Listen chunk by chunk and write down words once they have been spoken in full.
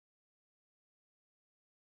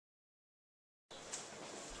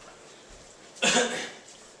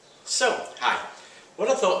So, hi. What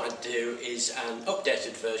I thought I'd do is an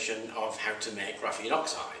updated version of how to make graphene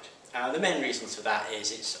oxide. The main reasons for that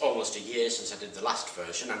is it's almost a year since I did the last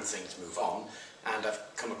version and things move on, and I've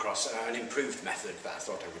come across an improved method that I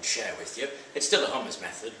thought I would share with you. It's still a Hummer's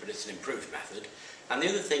method, but it's an improved method. And the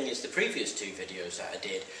other thing is the previous two videos that I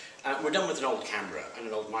did were done with an old camera and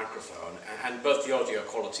an old microphone, and both the audio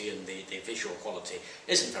quality and the visual quality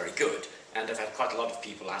isn't very good, and I've had quite a lot of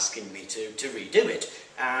people asking me to redo it.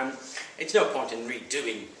 It's no point in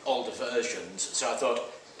redoing older versions, so I thought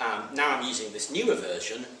now I'm using this newer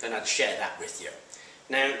version, then I'd share that with you.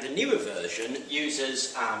 Now the newer version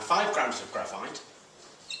uses 5 grams of graphite,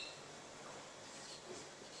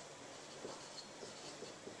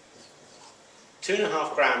 two and a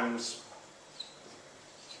half grams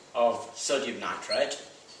of sodium nitrate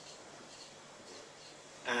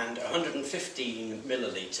and 115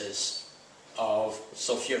 millilitres of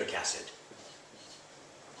sulfuric acid,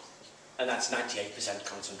 and that's 98%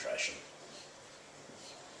 concentration.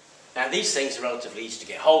 Now these things are relatively easy to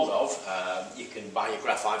get hold of. You can buy your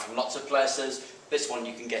graphite from lots of places. This one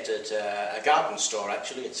you can get at a garden store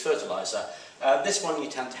actually, it's fertiliser. This one you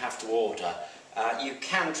tend to have to order. You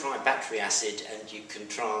can try battery acid, and you can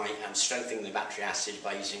try strengthening the battery acid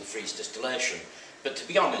by using freeze distillation. But to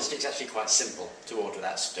be honest, it's actually quite simple to order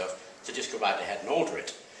that stuff, so just go right ahead and order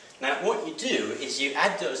it. Now what you do is you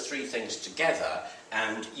add those three things together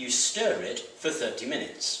and you stir it for 30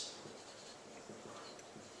 minutes.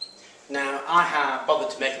 Now I have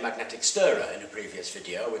bothered to make a magnetic stirrer in a previous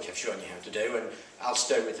video, which I've shown you how to do, and I'll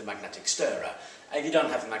stir with a magnetic stirrer. If you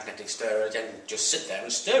don't have a magnetic stirrer, then just sit there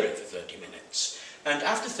and stir it for 30 minutes. And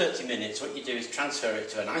after 30 minutes, what you do is transfer it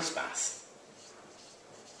to an ice bath.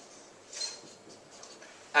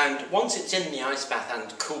 And once it's in the ice bath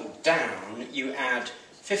and cooled down, you add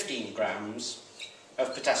 15 grams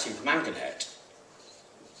of potassium permanganate.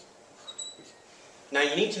 Now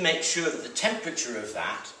you need to make sure that the temperature of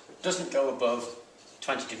that doesn't go above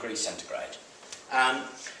 20 degrees centigrade.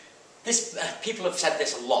 People have said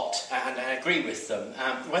this a lot, and I agree with them.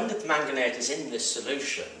 When the permanganate is in this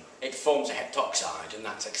solution, it forms a heptoxide, and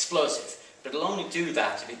that's explosive. But it'll only do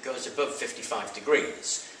that if it goes above 55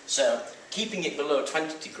 degrees. So keeping it below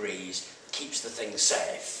 20 degrees keeps the thing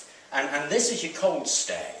safe. And this is your cold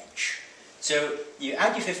stage. So you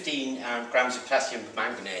add your 15 grams of potassium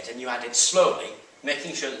permanganate, and you add it slowly,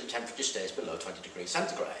 making sure that the temperature stays below 20 degrees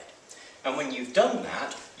centigrade. And when you've done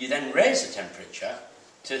that, you then raise the temperature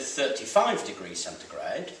to 35 degrees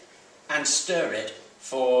centigrade and stir it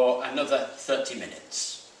for another 30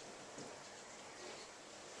 minutes.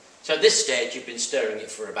 So at this stage you've been stirring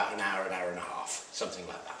it for about an hour and a half, something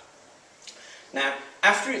like that. Now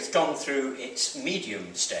after it's gone through its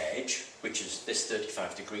medium stage, which is this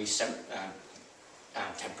 35 degrees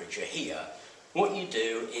temperature here, what you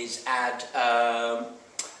do is add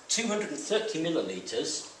 230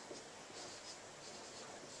 millilitres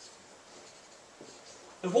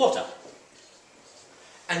of water,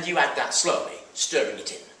 and you add that slowly, stirring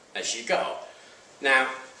it in as you go. Now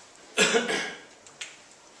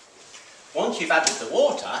once you've added the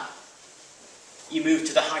water, you move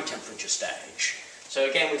to the high temperature stage. So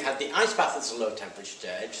again, we've had the ice bath as a low temperature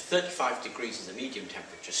stage, 35 degrees is a medium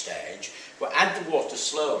temperature stage. We'll add the water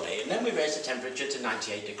slowly, and then we raise the temperature to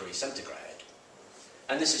 98 degrees centigrade.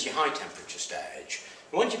 And this is your high temperature stage.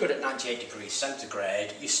 And once you've got it at 98 degrees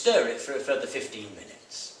centigrade, you stir it for a further 15 minutes.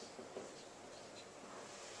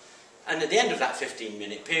 And at the end of that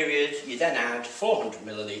 15-minute period, you then add 400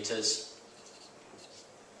 millilitres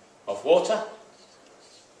of water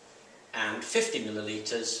and 50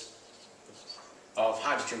 millilitres of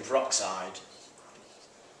hydrogen peroxide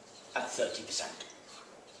at 30%.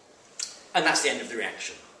 And that's the end of the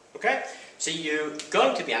reaction. Okay? So you're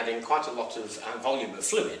going to be adding quite a lot of volume of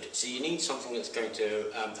fluid, so you need something that's going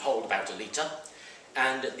to hold about a litre,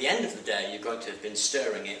 and at the end of the day you're going to have been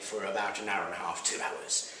stirring it for about an hour and a half, 2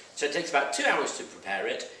 hours. So it takes about 2 hours to prepare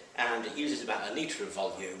it, and it uses about a litre of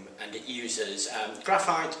volume, and it uses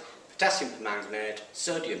graphite, potassium permanganate,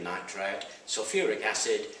 sodium nitrate, sulfuric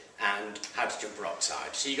acid and hydrogen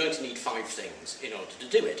peroxide. So you're going to need 5 things in order to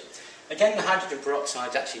do it. Again, the hydrogen peroxide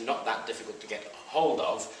is actually not that difficult to get hold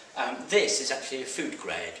of. This is actually a food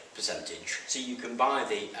grade percentage, so you can buy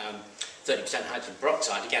the 30% hydrogen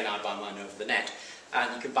peroxide. Again, I buy mine over the net,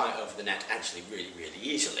 and you can buy it over the net actually really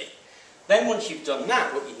easily. Then once you've done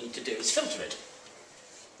that, what you need to do is filter it.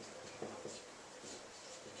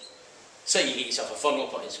 So you get yourself a funnel,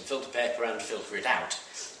 put in some filter paper and filter it out.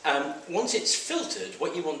 Once it's filtered,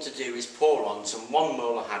 what you want to do is pour on some 1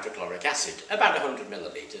 molar hydrochloric acid, about 100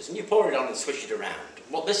 millilitres, and you pour it on and swish it around.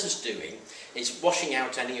 What this is doing is washing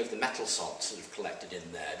out any of the metal salts that have collected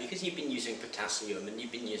in there. Because you've been using potassium and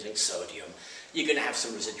you've been using sodium, you're going to have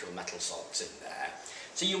some residual metal salts in there.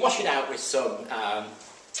 So you wash it out with some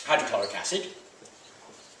hydrochloric acid,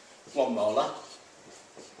 1 molar,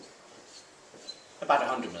 about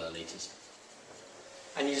 100 millilitres.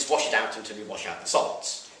 And you just wash it out until you wash out the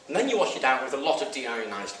salts. And then you wash it out with a lot of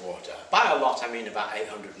deionised water. By a lot, I mean about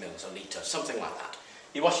 800 mils a litre, something like that.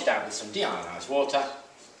 You wash it out with some deionised water,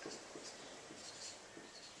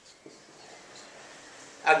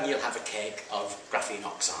 and you'll have a cake of graphene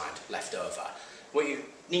oxide left over. What you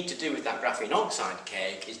need to do with that graphene oxide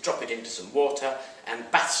cake is drop it into some water and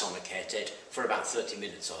bath sonicate it for about 30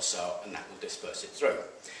 minutes or so, and that will disperse it through.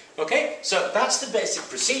 Okay, so that's the basic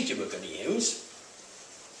procedure we're going to use.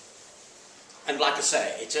 And like I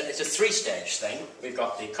say, it's a three-stage thing. We've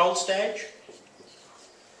got the cold stage,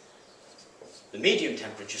 the medium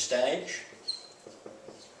temperature stage,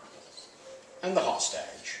 and the hot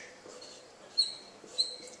stage.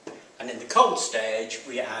 And in the cold stage,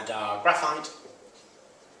 we add our graphite,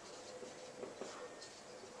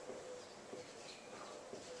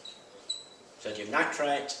 sodium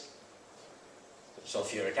nitrate,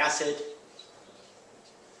 sulfuric acid,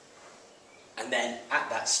 and then at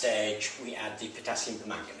that stage we add the potassium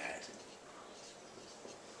permanganate.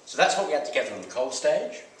 So that's what we add together on the cold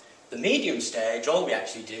stage. The medium stage, all we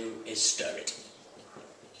actually do is stir it.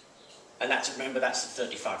 And remember, that's at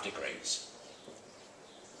 35 degrees.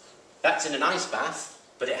 That's in an ice bath,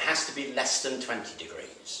 but it has to be less than 20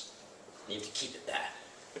 degrees. You need to keep it there.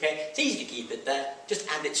 Okay, it's easy to keep it there. Just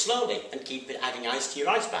add it slowly and keep it adding ice to your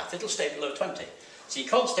ice bath. It'll stay below 20. So your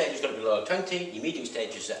cold stage has got to be below 20, your medium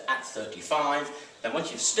stage is at 35. Then once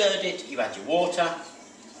you've stirred it, you add your water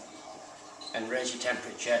and raise your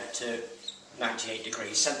temperature to 98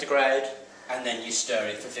 degrees centigrade, and then you stir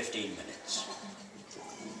it for 15 minutes.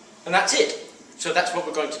 And that's it. So that's what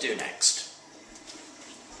we're going to do next.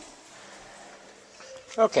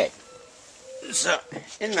 Okay, so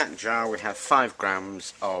in that jar we have 5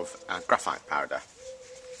 grams of graphite powder.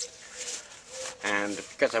 And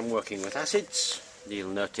because I'm working with acids, you'll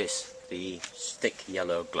notice the thick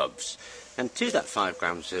yellow gloves. And to that 5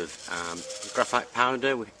 grams of graphite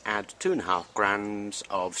powder we add 2.5 grams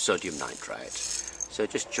of sodium nitrate. So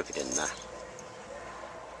just chuck it in there.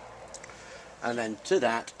 And then to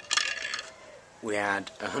that we add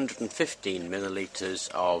 115 millilitres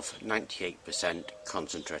of 98%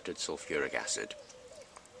 concentrated sulfuric acid.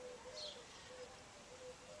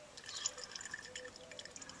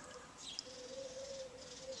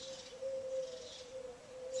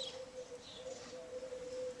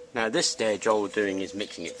 Now at this stage all we're doing is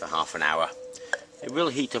mixing it for half an hour. It will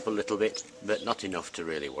heat up a little bit, but not enough to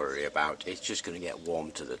really worry about. It's just going to get warm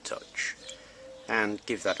to the touch. And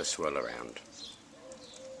give that a swirl around.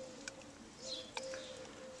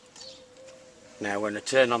 Now when I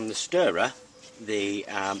turn on the stirrer, the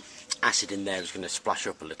acid in there is going to splash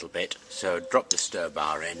up a little bit, so drop the stir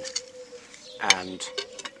bar in and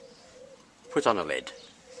put on a lid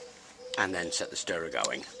and then set the stirrer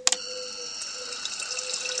going.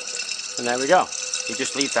 And there we go. You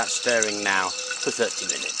just leave that stirring now for 30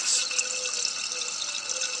 minutes.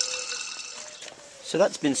 So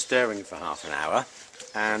that's been stirring for half an hour,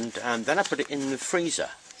 and then I put it in the freezer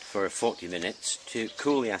for 40 minutes to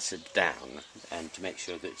cool the acid down and to make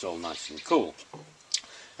sure that it's all nice and cool.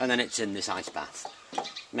 And then it's in this ice bath.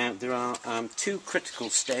 Now there are 2 critical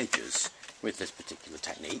stages with this particular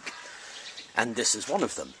technique, and this is one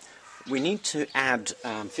of them. We need to add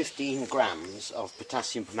 15 grams of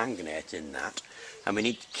potassium permanganate in that, and we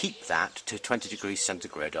need to keep that to 20 degrees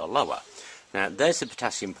centigrade or lower. Now there's the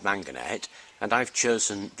potassium permanganate, and I've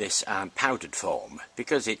chosen this powdered form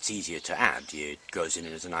because it's easier to add. It goes in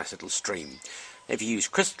as a nice little stream. If you use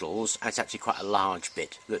crystals, it's actually quite a large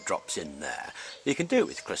bit that drops in there. You can do it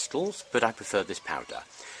with crystals, but I prefer this powder.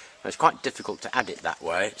 Now, it's quite difficult to add it that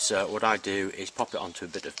way, so what I do is pop it onto a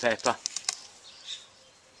bit of paper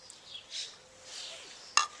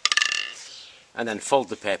and then fold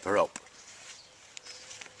the paper up,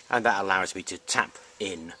 and that allows me to tap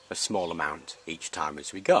in a small amount each time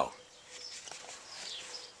as we go.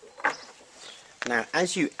 Now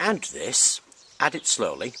as you add this, add it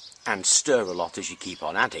slowly and stir a lot as you keep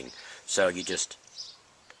on adding. So you just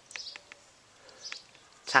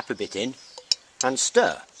tap a bit in and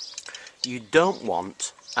stir. You don't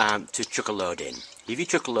want to chuck a load in. If you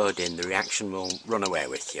chuck a load in, the reaction will run away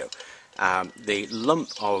with you. The lump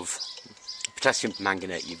of potassium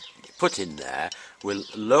permanganate you put in there will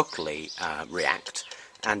locally react,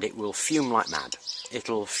 and it will fume like mad.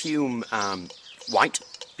 It'll fume white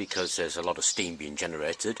because there's a lot of steam being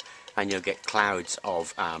generated, and you'll get clouds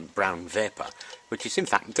of brown vapour, which is in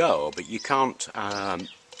fact go, but you can't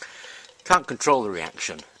control the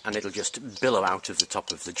reaction, and it'll just billow out of the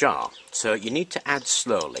top of the jar. So you need to add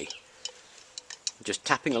slowly, just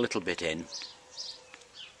tapping a little bit in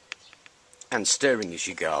and stirring as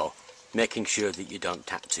you go, making sure that you don't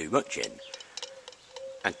tap too much in,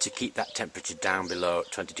 and to keep that temperature down below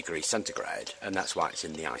 20 degrees centigrade, and that's why it's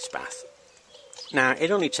in the ice bath. Now,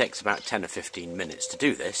 it only takes about 10 or 15 minutes to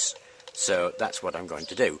do this, so that's what I'm going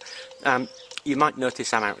to do. You might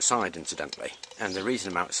notice I'm outside, incidentally, and the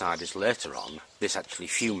reason I'm outside is later on this actually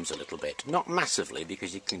fumes a little bit. Not massively,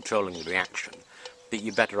 because you're controlling the reaction, but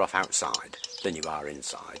you're better off outside than you are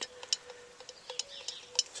inside.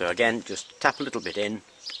 So again, just tap a little bit in,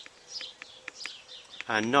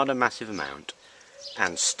 and not a massive amount,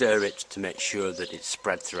 and stir it to make sure that it's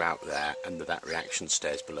spread throughout there and that reaction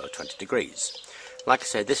stays below 20 degrees. Like I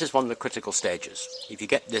said, this is one of the critical stages. If you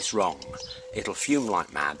get this wrong, it'll fume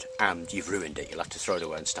like mad and you've ruined it. You'll have to throw it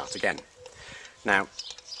away and start again. Now,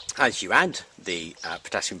 as you add the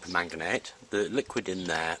potassium permanganate, the liquid in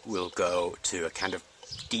there will go to a kind of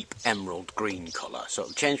deep emerald green colour. So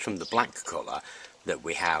it'll change from the black colour that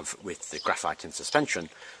we have with the graphite in suspension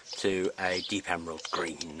to a deep emerald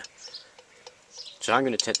green. So I'm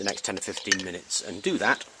going to take the next 10 or 15 minutes and do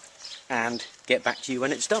that, and get back to you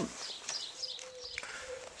when it's done.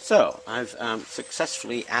 So I've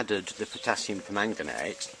successfully added the potassium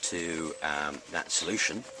permanganate to that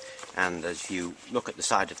solution, and as you look at the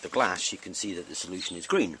side of the glass you can see that the solution is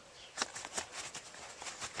green,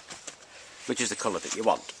 which is the colour that you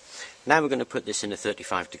want. Now we're going to put this in a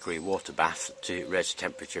 35-degree water bath to raise the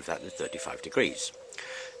temperature of that to 35 degrees.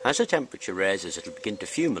 As the temperature raises, it'll begin to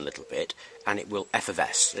fume a little bit, and it will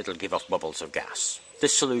effervesce. It'll give off bubbles of gas.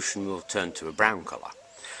 This solution will turn to a brown colour.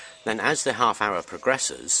 Then as the half hour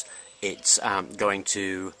progresses, it's going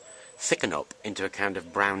to thicken up into a kind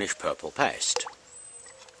of brownish purple paste.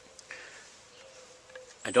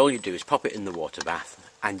 And all you do is pop it in the water bath,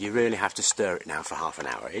 and you really have to stir it now for half an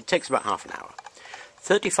hour. It takes about half an hour.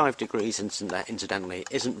 35 degrees, incidentally,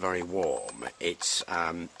 isn't very warm. It's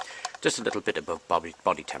just a little bit above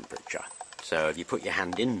body temperature. So if you put your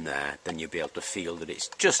hand in there, then you'll be able to feel that it's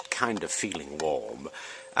just kind of feeling warm.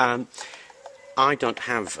 I don't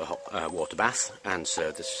have a water bath, and so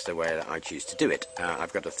this is the way that I choose to do it.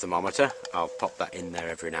 I've got a thermometer. I'll pop that in there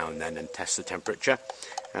every now and then and test the temperature.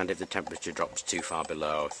 And if the temperature drops too far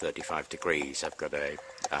below 35 degrees, I've got a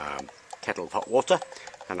kettle of hot water,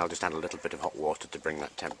 and I'll just add a little bit of hot water to bring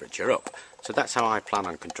that temperature up. So that's how I plan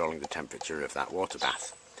on controlling the temperature of that water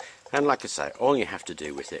bath. And like I say, all you have to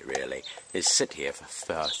do with it really is sit here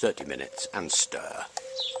for 30 minutes and stir.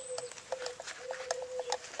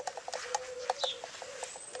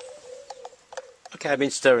 Okay, I've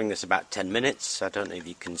been stirring this about 10 minutes. I don't know if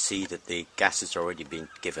you can see that the gas has already been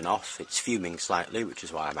given off. It's fuming slightly, which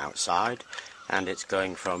is why I'm outside, and it's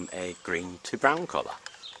going from a green to brown colour.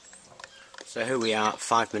 So here we are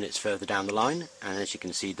 5 minutes further down the line, and as you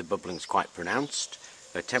can see the bubbling's quite pronounced.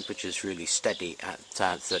 The temperature's really steady at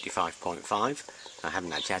 35.5. I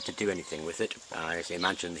haven't actually had to do anything with it. As you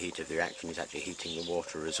imagine, the heat of the reaction is actually heating the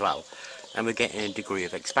water as well. And we're getting a degree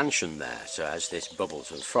of expansion there, so as this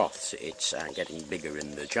bubbles and froths, it's getting bigger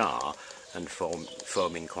in the jar and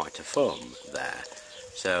forming quite a foam there.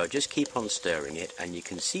 So just keep on stirring it, and you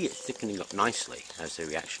can see it thickening up nicely as the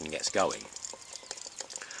reaction gets going.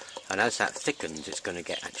 And as that thickens, it's going to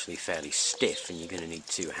get actually fairly stiff, and you're going to need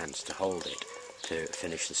 2 hands to hold it to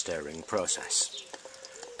finish the stirring process.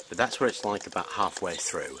 But that's what it's like about halfway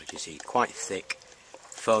through. You see, quite thick,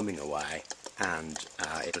 foaming away, and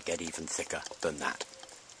it'll get even thicker than that.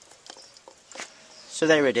 So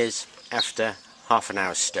there it is after half an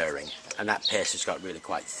hour's stirring, and that paste has got really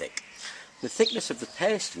quite thick. The thickness of the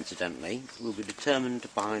paste, incidentally, will be determined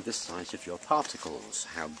by the size of your particles,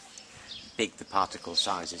 how big the particle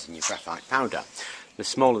size is in your graphite powder. The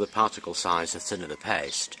smaller the particle size, the thinner the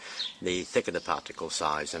paste. The thicker the particle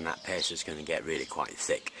size, and that paste is going to get really quite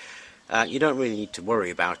thick. You don't really need to worry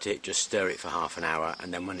about it, just stir it for half an hour,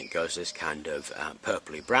 and then when it goes this kind of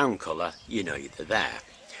purpley brown colour, you know you're there.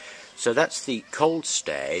 So that's the cold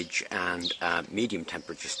stage and medium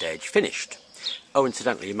temperature stage finished. Oh,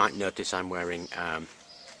 incidentally, you might notice I'm wearing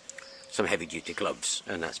some heavy duty gloves,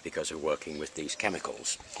 and that's because we're working with these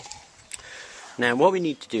chemicals. Now what we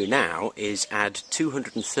need to do now is add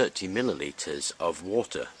 230 millilitres of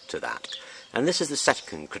water to that, and this is the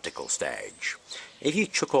second critical stage. If you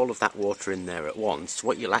chuck all of that water in there at once,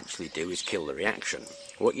 what you'll actually do is kill the reaction.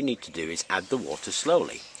 What you need to do is add the water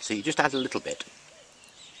slowly, so you just add a little bit,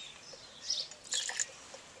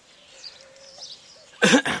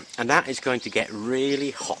 and that is going to get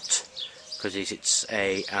really hot because it's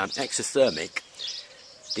a exothermic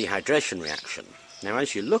dehydration reaction. Now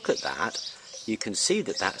as you look at that, you can see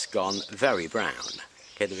that that's gone very brown.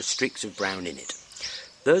 Okay, there are streaks of brown in it.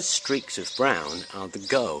 Those streaks of brown are the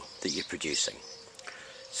GO that you're producing.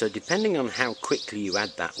 So depending on how quickly you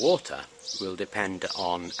add that water will depend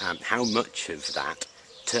on how much of that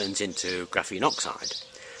turns into graphene oxide.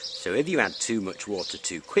 So if you add too much water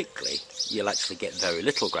too quickly, you'll actually get very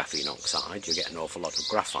little graphene oxide. You'll get an awful lot of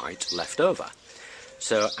graphite left over.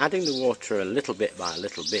 So adding the water a little bit by a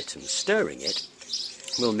little bit and stirring it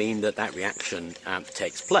will mean that that reaction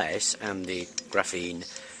takes place and the graphene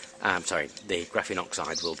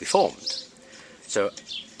oxide will be formed. So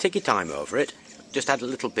take your time over it, just add a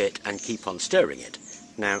little bit and keep on stirring it.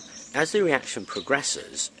 Now, as the reaction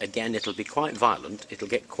progresses, again it'll be quite violent, it'll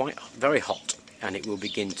get very hot, and it will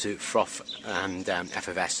begin to froth and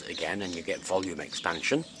effervesce again, and you get volume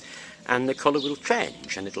expansion, and the colour will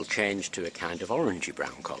change, and it'll change to a kind of orangey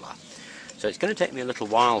brown colour. So it's going to take me a little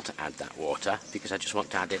while to add that water, because I just want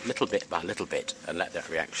to add it little bit by little bit and let that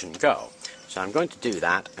reaction go. So I'm going to do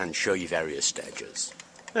that and show you various stages.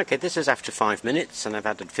 Okay, this is after 5 minutes, and I've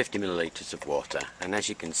added 50 millilitres of water, and as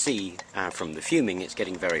you can see from the fuming, it's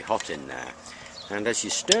getting very hot in there. And as you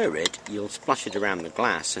stir it, you'll splash it around the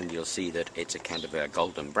glass and you'll see that it's a kind of a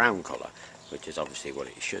golden brown colour, which is obviously what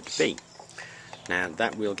it should be. Now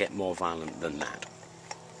that will get more violent than that.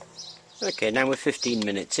 Okay, now we're 15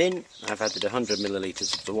 minutes in, I've added 100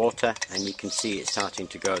 millilitres of the water, and you can see it's starting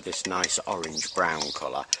to go this nice orange brown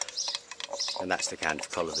colour, and that's the kind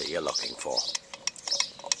of colour that you're looking for.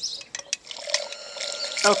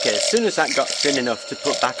 Okay, as soon as that got thin enough to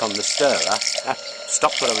put back on the stirrer, I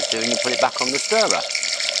stopped what I was doing and put it back on the stirrer.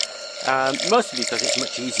 Mostly because it's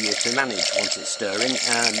much easier to manage once it's stirring,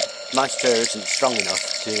 and my stirrer isn't strong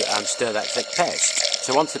enough to stir that thick paste.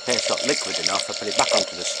 So once the paste got liquid enough, I put it back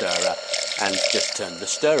onto the stirrer and just turned the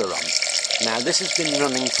stirrer on. Now this has been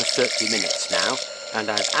running for 30 minutes now, and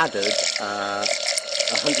I've added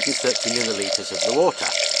 130 millilitres of the water.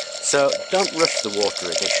 So don't rush the water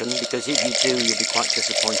addition, because if you do, you'll be quite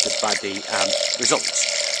disappointed by the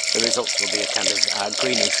results. The results will be a kind of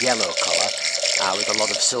greenish yellow colour with a lot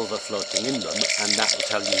of silver floating in them, and that will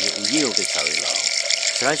tell you that the yield is very low.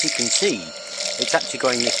 So as you can see, it's actually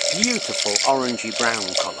going this beautiful orangey brown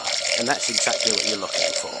colour, and that's exactly what you're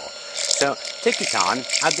looking for. So take your time,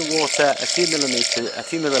 add the water a few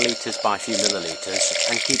millilitres by a few millilitres,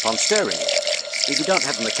 and keep on stirring it. If you don't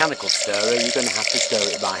have a mechanical stirrer, you're going to have to stir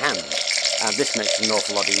it by hand. This makes it an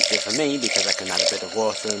awful lot easier for me, because I can add a bit of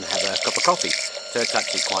water and have a cup of coffee, so it's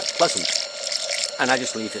actually quite pleasant. And I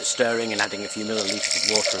just leave it stirring and adding a few millilitres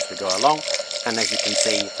of water as we go along, and as you can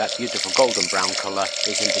see, that beautiful golden brown colour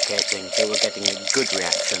is indicating that we're getting a good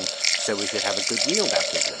reaction, so we should have a good yield out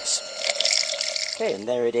of this. Okay, and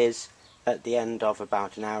there it is at the end of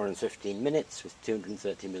about an hour and 15 minutes with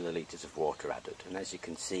 230 millilitres of water added, and as you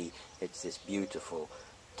can see, it's this beautiful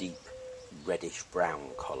deep reddish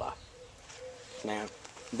brown colour. Now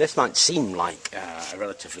this might seem like a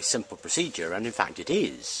relatively simple procedure, and in fact it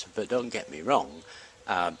is, but don't get me wrong,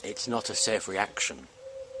 it's not a safe reaction.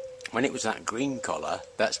 When it was that green colour,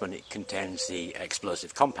 that's when it contains the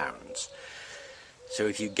explosive compounds. So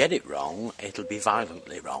if you get it wrong, it'll be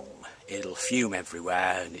violently wrong. It'll fume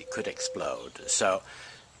everywhere and it could explode. So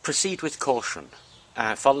proceed with caution.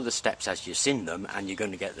 Follow the steps as you've seen them, and you're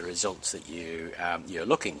going to get the results that you're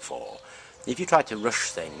looking for. If you try to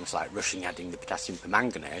rush things, like rushing adding the potassium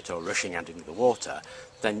permanganate or rushing adding the water,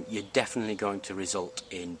 then you're definitely going to result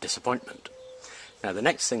in disappointment. Now the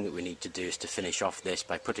next thing that we need to do is to finish off this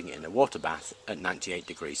by putting it in a water bath at 98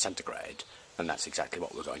 degrees centigrade, and that's exactly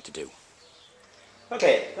what we're going to do.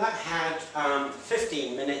 Okay, that had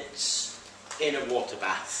 15 minutes in a water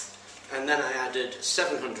bath, and then I added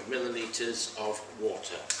 700 millilitres of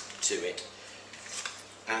water to it,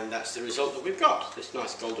 and that's the result that we've got, this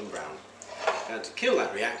nice golden brown. And to kill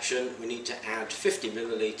that reaction, we need to add 50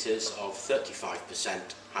 millilitres of 35%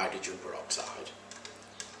 hydrogen peroxide.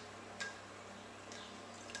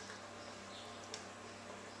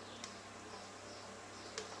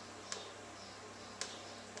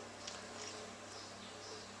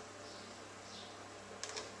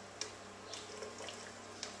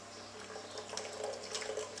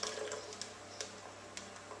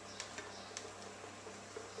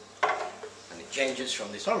 Changes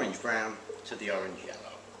from this orange brown to the orange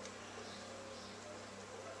yellow.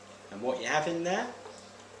 And what you have in there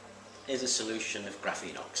is a solution of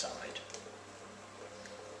graphene oxide.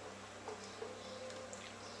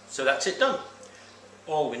 So that's it done.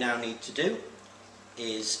 All we now need to do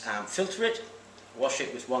is filter it wash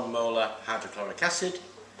it with 1 molar hydrochloric acid,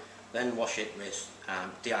 then wash it with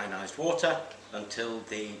deionised water until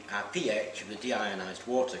the pH of the deionised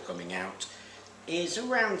water coming out is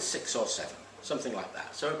around 6 or 7, something like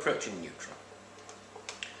that, so approaching neutral.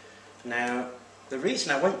 Now, the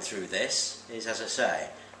reason I went through this is, as I say,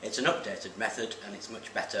 it's an updated method and it's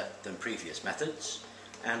much better than previous methods,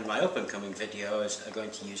 and my up and coming videos are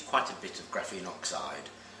going to use quite a bit of graphene oxide,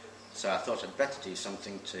 so I thought I'd better do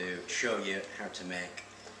something to show you how to make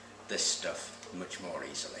this stuff much more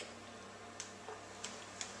easily.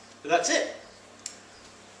 But that's it.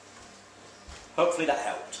 Hopefully that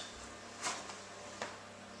helped.